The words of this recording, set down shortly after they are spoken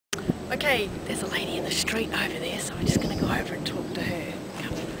Okay, there's a lady in the street over there, so I'm just going to go over and talk to her.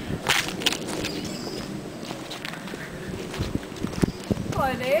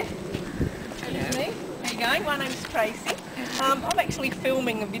 Hello there. That is me. How you going? My name's Tracy. I'm actually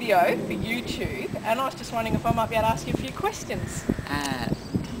filming a video for YouTube, and I was just wondering if I might be able to ask you a few questions.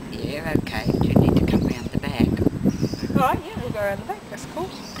 Yeah, okay. Do you need to come round the back? Alright, yeah, we'll go around the back. That's cool.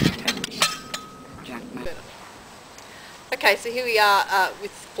 Junk mail. Okay, so here we are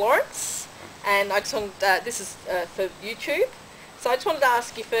with Florence, and I just wanted, this is for YouTube. So I just wanted to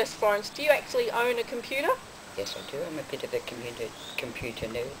ask you first, Florence, do you actually own a computer? Yes, I do. I'm a bit of a computer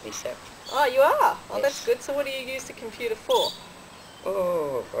nerd myself. Oh, you are? Oh, Yes. that's good. So what do you use the computer for?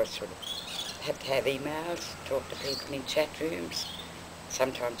 Oh, I sort of have to have emails, talk to people in chat rooms.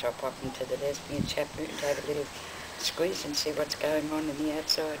 Sometimes I pop into the lesbian chat room to have a little squeeze and see what's going on in the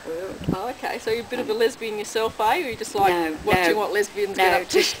outside world. Oh, okay. So you're a bit of a lesbian yourself, are you? Or you just like watching what lesbians get up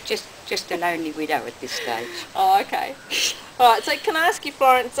to? No, just a lonely widow at this stage. Oh, okay. All right. So can I ask you,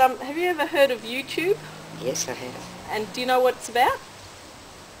 Florence, have you ever heard of YouTube? Yes, I have. And do you know what it's about?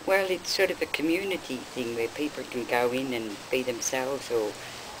 Well, it's sort of a community thing where people can go in and be themselves or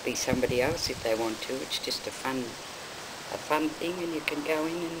be somebody else if they want to. It's just a fun thing, and you can go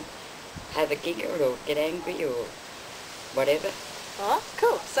in and have a giggle or get angry or whatever. Oh,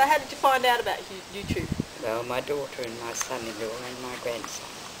 cool. So how did you find out about YouTube? Well, my daughter and my son-in-law and my grandson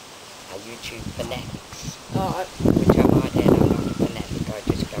are YouTube fanatics. Oh, which I might add, I'm not a fanatic, I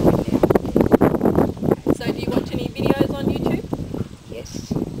just go in there. So do you watch any videos on YouTube?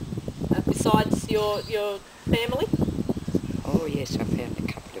 Yes. Besides your family? Oh yes, I found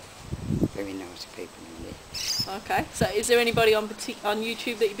a couple of very nice people in there. Okay. So is there anybody on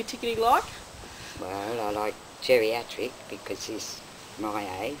YouTube that you particularly like? Well, I like Geriatric because he's my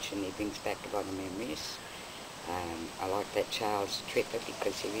age and he brings back a lot of memories. I like that Charles Tripper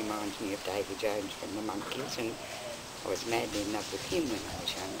because he reminds me of Davy Jones from the Monkees, and I was madly in love with him when I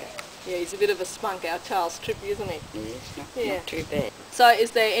was younger. Yeah, he's a bit of a spunk, our Charles Tripper, isn't he? Yes, not too bad. So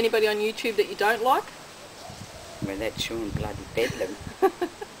is there anybody on YouTube that you don't like? Well, that's Sean Bloody Bedlam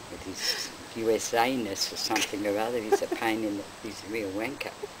with his USA-ness or something or other. He's a pain in the... he's a real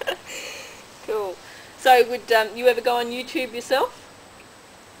wanker. Cool. So would you ever go on YouTube yourself?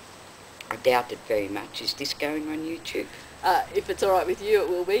 I doubt it very much. Is this going on YouTube? If it's alright with you, it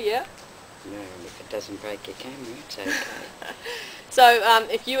will be, yeah. No, if it doesn't break your camera, it's okay. So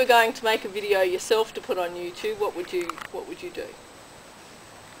if you were going to make a video yourself to put on YouTube, what would you do?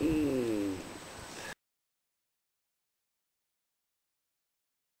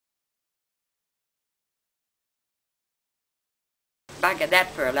 Bugger that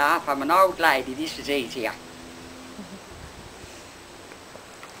for a laugh. I'm an old lady. This is easier.